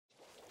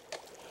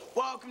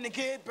Welcome to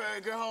Good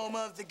Burger, home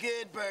of the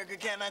Good Burger.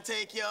 Can I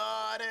take your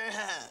order?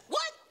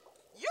 What?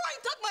 You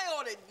already took my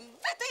order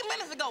 15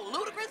 minutes ago,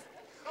 ludicrous.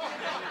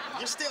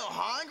 You're still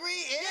hungry?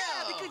 Ew.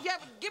 Yeah, because you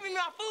haven't given me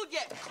my food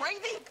yet,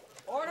 crazy.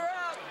 Order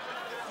up.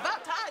 It's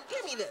about time.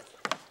 Give me this.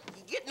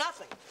 You get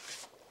nothing.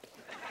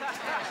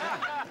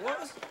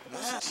 What?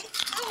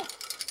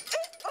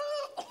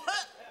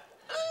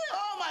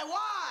 Oh, my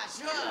wash!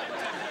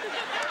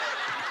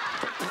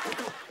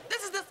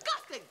 This is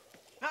disgusting.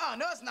 Oh,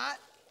 no, it's not.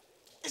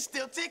 It's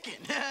still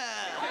ticking.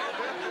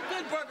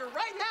 Good burger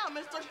right now,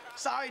 mister.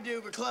 Sorry,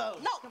 dude, we're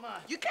closed. No, Come on.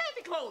 you can't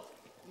be close.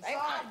 I'm sorry.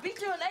 I'll beat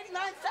you in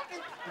 89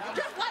 seconds.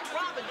 Just like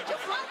Robin,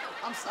 just like him.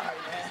 I'm sorry,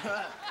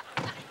 man.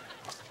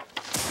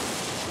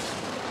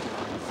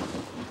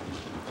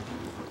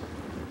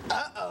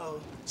 Uh-oh.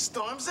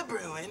 Storms are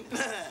brewing.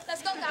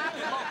 Let's go, Doc.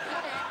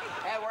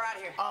 Hey, we're out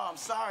of here. Oh, I'm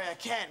sorry, I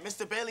can't.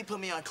 Mr. Bailey put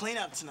me on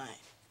cleanup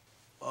tonight.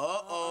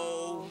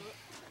 Uh-oh.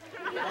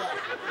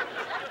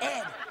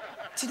 Ed,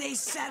 today's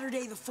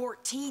Saturday the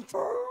 14th.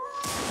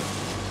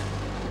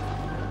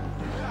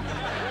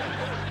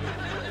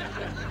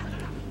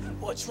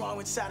 What's wrong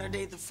with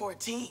Saturday the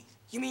 14th?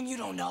 You mean you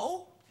don't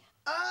know?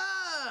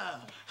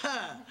 Oh!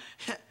 Huh.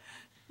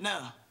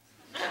 No.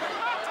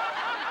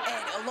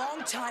 Ed, a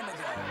long time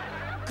ago,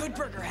 Good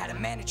Burger had a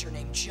manager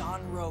named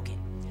John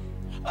Rogan.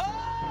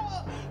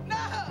 Oh!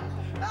 No!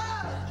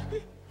 Oh!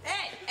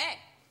 Ed!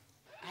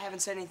 I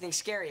haven't said anything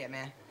scary yet,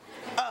 man.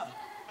 Oh.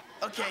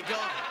 Okay, go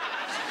on.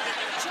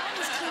 John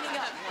was cleaning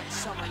up one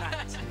summer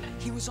night.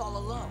 He was all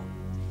alone.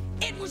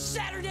 It was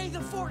Saturday the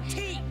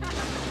 14th!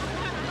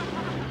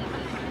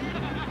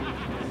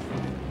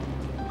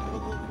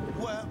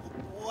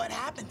 What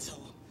happened to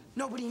him?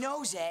 Nobody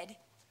knows, Ed.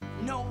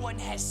 No one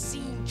has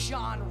seen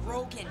John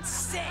Rogan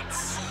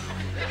since.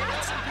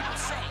 But some people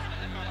say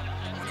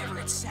that whenever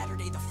it's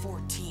Saturday the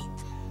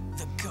 14th,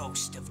 the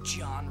ghost of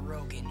John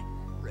Rogan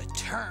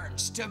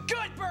returns to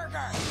Good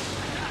Burger.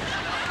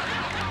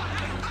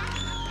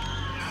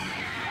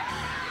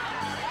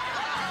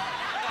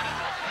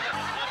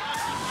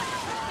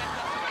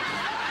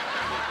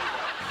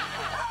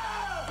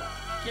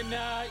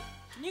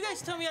 Can you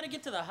guys tell me how to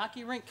get to the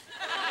hockey rink?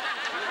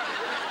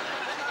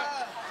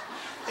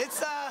 It's,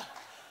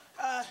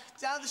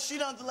 down the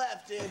street on the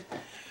left, dude.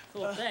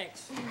 Cool,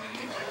 thanks.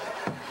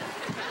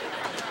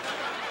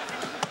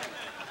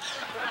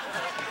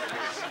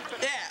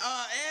 Yeah,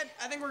 Ed,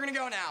 I think we're gonna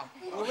go now.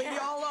 We'll leave you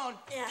all alone.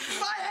 Yeah.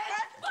 Bye,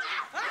 Ed!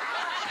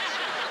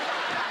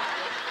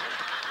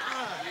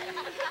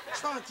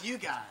 What's wrong with you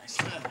guys?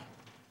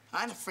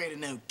 I ain't afraid of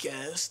no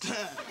ghost.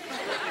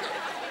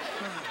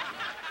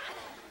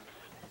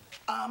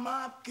 I'm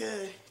up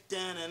good.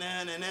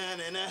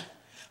 Da-na-na-na-na-na-na.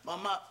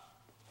 I'm up.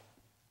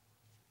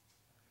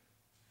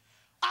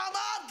 I'm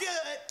up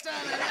good.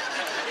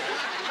 Da-na-na-na-na-na.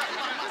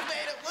 Mama's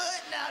made of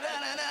wood now.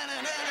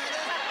 Da-na-na-na-na-na.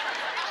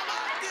 I'm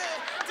up good.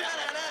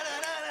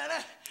 Da-na-na-na-na-na.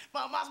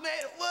 Mama's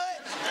made of wood.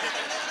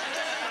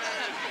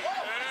 Da-na-na-na-na-na.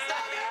 Woo, so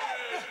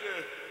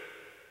good.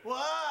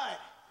 What?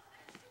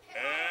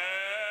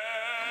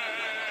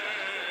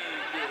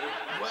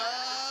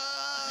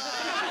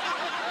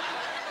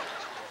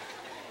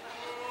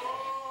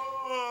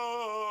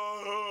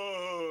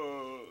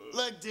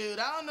 Look, dude,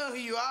 I don't know who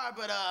you are,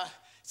 but,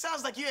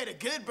 sounds like you ate a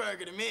good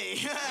burger to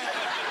me.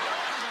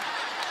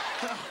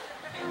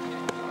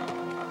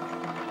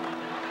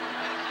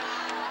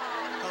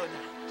 Oh, no.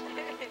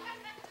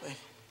 Wait.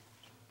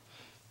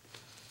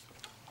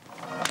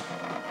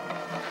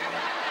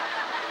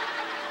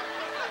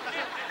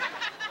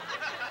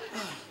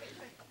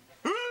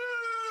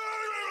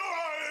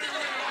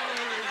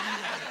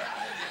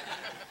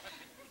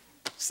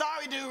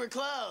 Sorry, dude, we're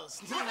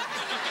closed.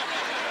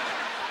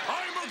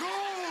 I'm a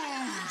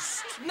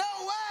ghost! No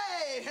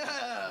way!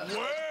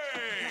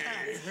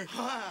 Way!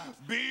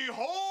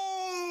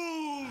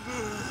 Behold!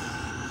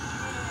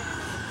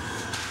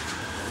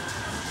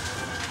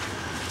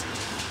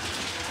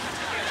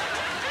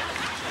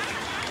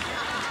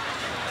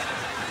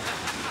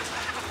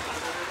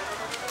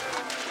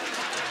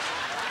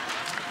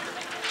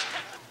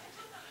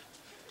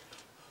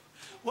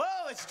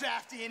 Whoa, it's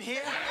drafty in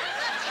here.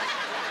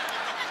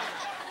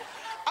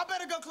 I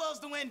better go close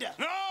the window.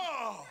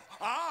 No!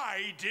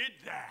 I did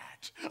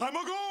that. I'm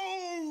a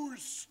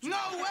ghost! No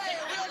way,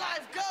 a real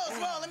life ghost.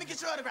 Well, let me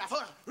get your autograph.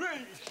 Hold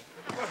on.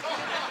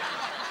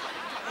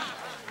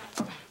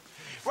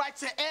 Right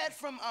to Ed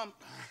from,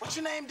 what's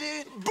your name,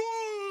 dude? Boo!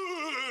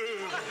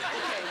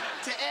 Okay,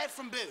 to Ed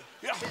from Boo.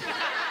 Yeah.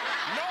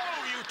 No,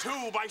 you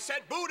tube. I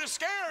said boo to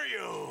scare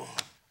you.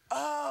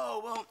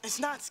 Oh, well, it's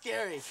not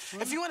scary.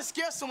 If you want to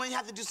scare someone, you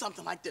have to do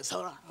something like this.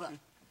 Hold on, hold on.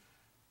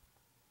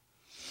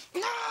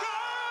 No!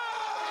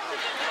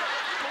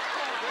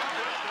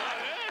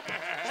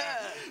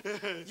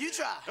 You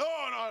try.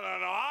 Oh,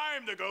 no.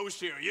 I'm the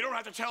ghost here. You don't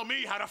have to tell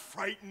me how to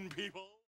frighten people.